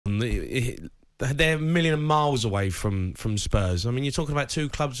They're a million miles away from Spurs. I mean, you're talking about two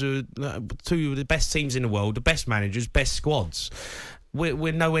clubs who are two of the best teams in the world, the best managers, best squads.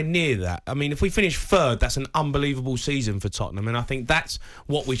 We're nowhere near that. I mean, if we finish third, that's an unbelievable season for Tottenham, and I think that's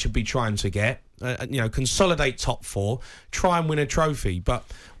what we should be trying to get. Consolidate top four, try and win a trophy, but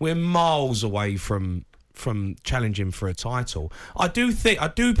we're miles away from challenging for a title. I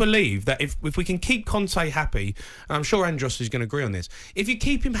do believe that if we can keep Conte happy, and I'm sure Andros is going to agree on this, if you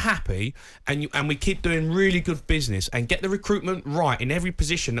keep him happy and we keep doing really good business and get the recruitment right in every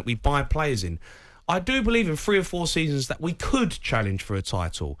position that we buy players in, I do believe in 3 or 4 seasons that we could challenge for a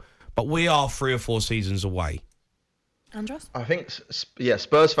title, but we are 3 or 4 seasons away. Andros? I think,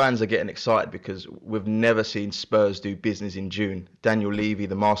 Spurs fans are getting excited because we've never seen Spurs do business in June. Daniel Levy,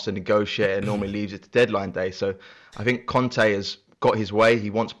 the master negotiator, normally leaves it to deadline day. So I think Conte has got his way. He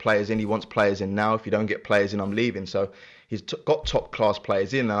wants players in. He wants players in now. If you don't get players in, I'm leaving. So he's got top-class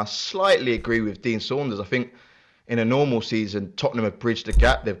players in. And I slightly agree with Dean Saunders. I think in a normal season, Tottenham have bridged the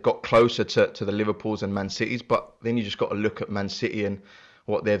gap. They've got closer to the Liverpools and Man Cities. But then you just got to look at Man City and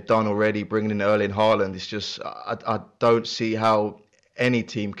what they've done already, bringing in Erling Haaland. It's just, I don't see how any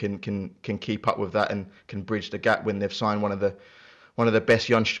team can keep up with that and can bridge the gap when they've signed one of the best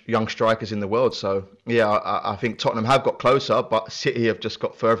young strikers in the world. So yeah, I think Tottenham have got closer, but City have just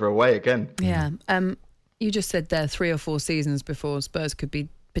got further away again. Yeah. You just said there 3 or 4 seasons before Spurs could be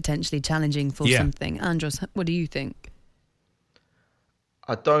potentially challenging for something. Andros, what do you think?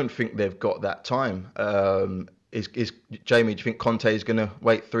 I don't think they've got that time. Is Jamie, do you think Conte is going to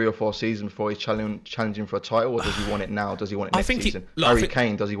wait 3 or 4 seasons before he's challenging for a title, or does he want it now? Does he want it next season? Harry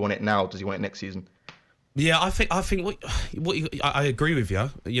Kane, does he want it now? Does he want it next season? Yeah, I think I agree with you.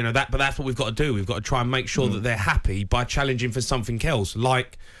 But that's what we've got to do. We've got to try and make sure that they're happy by challenging for something else,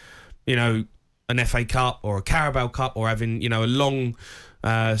 like an FA Cup or a Carabao Cup, or having a long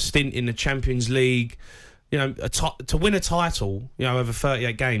stint in the Champions League. To win a title, over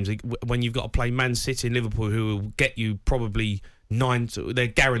 38 games, when you've got to play Man City and Liverpool, who will get you probably they're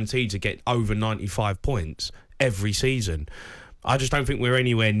guaranteed to get over 95 points every season. I just don't think we're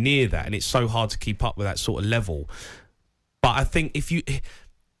anywhere near that, and it's so hard to keep up with that sort of level. But I think if you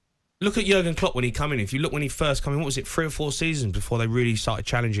look at Jurgen Klopp when he came in, if you look when he first came in, what was it, 3 or 4 seasons before they really started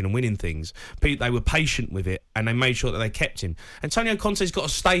challenging and winning things? They were patient with it and they made sure that they kept him. Antonio Conte's got to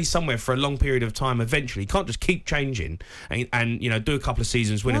stay somewhere for a long period of time eventually. He can't just keep changing and do a couple of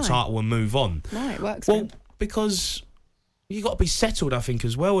seasons, win a title and move on. No, it works. Well, because you've got to be settled, I think,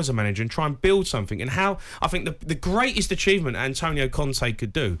 as well as a manager and try and build something. And how I think the greatest achievement Antonio Conte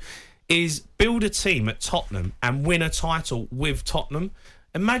could do is build a team at Tottenham and win a title with Tottenham.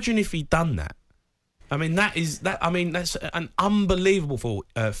 Imagine if he'd done that. I mean, that's an unbelievable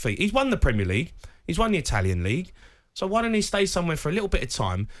feat. He's won the Premier League. He's won the Italian League. So why don't he stay somewhere for a little bit of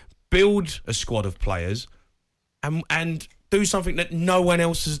time, build a squad of players, and do something that no one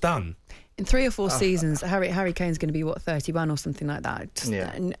else has done? In 3 or 4 seasons, Harry Kane's going to be, 31 or something like that.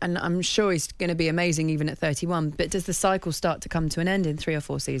 And I'm sure he's going to be amazing even at 31. But does the cycle start to come to an end in 3 or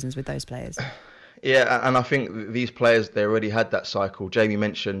 4 seasons with those players? Yeah, and I think these players, they already had that cycle. Jamie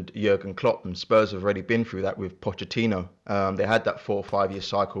mentioned Jurgen Klopp, and Spurs have already been through that with Pochettino. They had that 4 or 5 year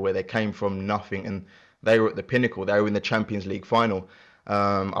cycle where they came from nothing and they were at the pinnacle. They were in the Champions League final.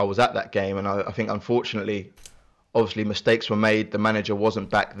 I was at that game, and I think, unfortunately, obviously mistakes were made. The manager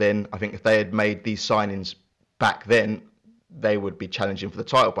wasn't back then. I think if they had made these signings back then, they would be challenging for the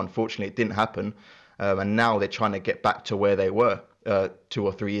title. But unfortunately, it didn't happen. And now they're trying to get back to where they were 2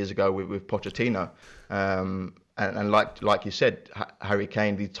 or 3 years ago with Pochettino. And like you said, Harry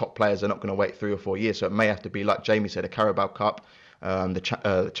Kane, these top players are not going to wait 3 or 4 years. So it may have to be, like Jamie said, a Carabao Cup,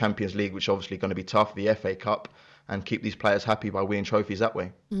 the Champions League, which is obviously going to be tough, the FA Cup, and keep these players happy by winning trophies that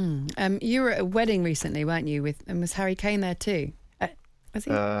way. You were at a wedding recently, weren't you? And was Harry Kane there too? Was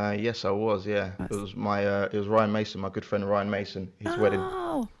he? Yes, I was. Yeah, it was it was Ryan Mason, my good friend Ryan Mason. His wedding.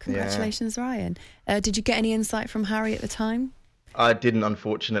 Oh, congratulations, Ryan! Did you get any insight from Harry at the time? I didn't,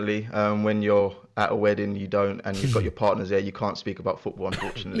 unfortunately. When you're at a wedding, you don't, and you've got your partners there, you can't speak about football,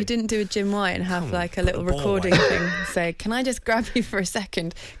 unfortunately. You didn't do a Jim White and have like a little recording thing, say, "Can I just grab you for a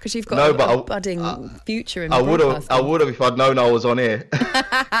second?" Because you've got a budding future in broadcasting. I would have if I'd known I was on here.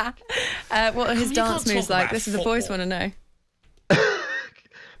 What are his dance moves like? This is the boys want to know.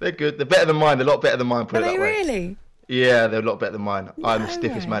 They're good. They're better than mine. They're a lot better than mine. Are they really? Yeah, they're a lot better than mine. I'm the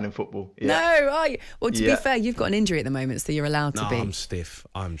stiffest man in football. Yeah. No, are you? Well, to be fair, you've got an injury at the moment, so you're allowed to be. I'm stiff.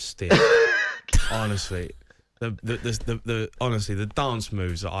 Honestly, the dance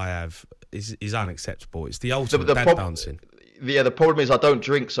moves that I have is unacceptable. It's the ultimate dad dancing. the problem is I don't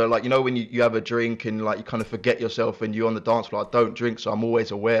drink. So like, you know, when you have a drink and like you kind of forget yourself and you're on the dance floor, I don't drink. So I'm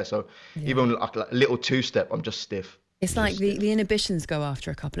always aware. So even like a little two-step, I'm just stiff. It's like the inhibitions go after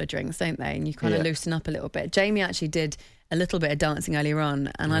a couple of drinks, don't they? And you kind of loosen up a little bit. Jamie actually did a little bit of dancing earlier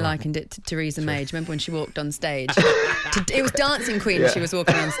on, and I likened it to Theresa May. Remember when she walked on stage? It was Dancing Queen she was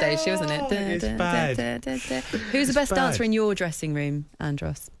walking on stage, wasn't it? It's bad. Who's the best dancer in your dressing room,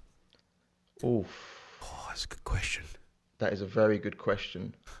 Andros? Oof. Oh, that's a good question. That is a very good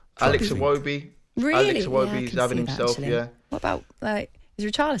question. Alex Iwobi. Really? Alex Iwobi's having himself, What about, like, is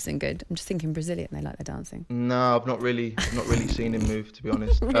Richarlison good? I'm just thinking Brazilian, they like their dancing. No, I've not really seen him move, to be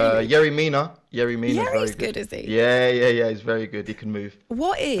honest. Yerry Mina. Yerry's good, is he? Yeah, he's very good. He can move.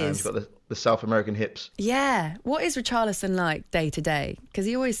 What He's got the South American hips. Yeah. What is Richarlison like day to day? Because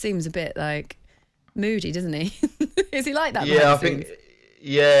he always seems a bit like moody, doesn't he? Is he like that? Yeah, I think.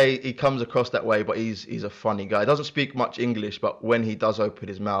 Yeah, he comes across that way, but he's a funny guy. He doesn't speak much English, but when he does open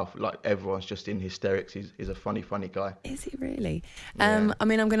his mouth, like everyone's just in hysterics. He's a funny guy. Is he really? Yeah. I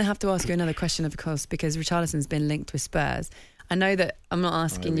mean, I'm going to have to ask you another question, of course, because Richarlison's been linked with Spurs. I know that I'm not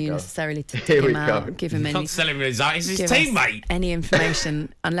asking you necessarily to take him out, give him any. Not selling him his teammate. Any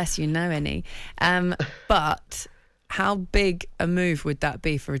information, unless you know any. But how big a move would that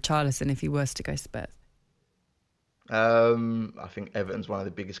be for Richarlison if he was to go Spurs? I think Everton's one of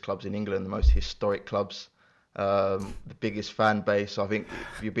the biggest clubs in England, the most historic clubs, the biggest fan base. I think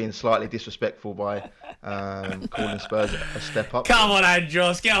you're being slightly disrespectful by calling Spurs a step up. Come on,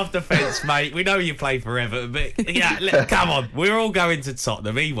 Andros, get off the fence, mate. We know you play for Everton, but come on. We're all going to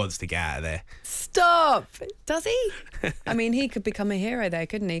Tottenham. He wants to get out of there. Stop. Does he? I mean, he could become a hero there,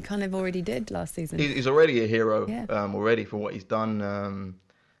 couldn't he? Kind of already did last season. He's already a hero already for what he's done.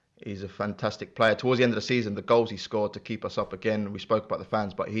 He's a fantastic player. Towards the end of the season, the goals he scored to keep us up again, we spoke about the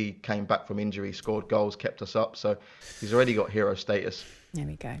fans, but he came back from injury, scored goals, kept us up. So he's already got hero status. There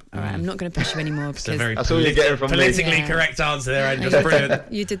we go. All right, I'm not going to push you anymore because that's all you're getting from politically correct answer there, Andros.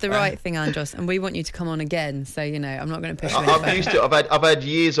 Brilliant. You did the right thing, Andros, and we want you to come on again. So, you know, I'm not going to push you. I'm used to it. I've had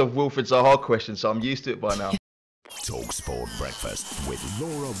years of Wilfred Zaha questions, so I'm used to it by now. talkSPORT Breakfast with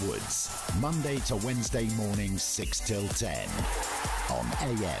Laura Woods, Monday to Wednesday mornings 6 till 10. On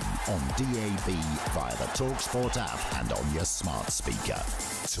AM, on DAB, via the talkSPORT app and on your smart speaker.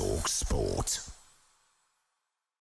 talkSPORT.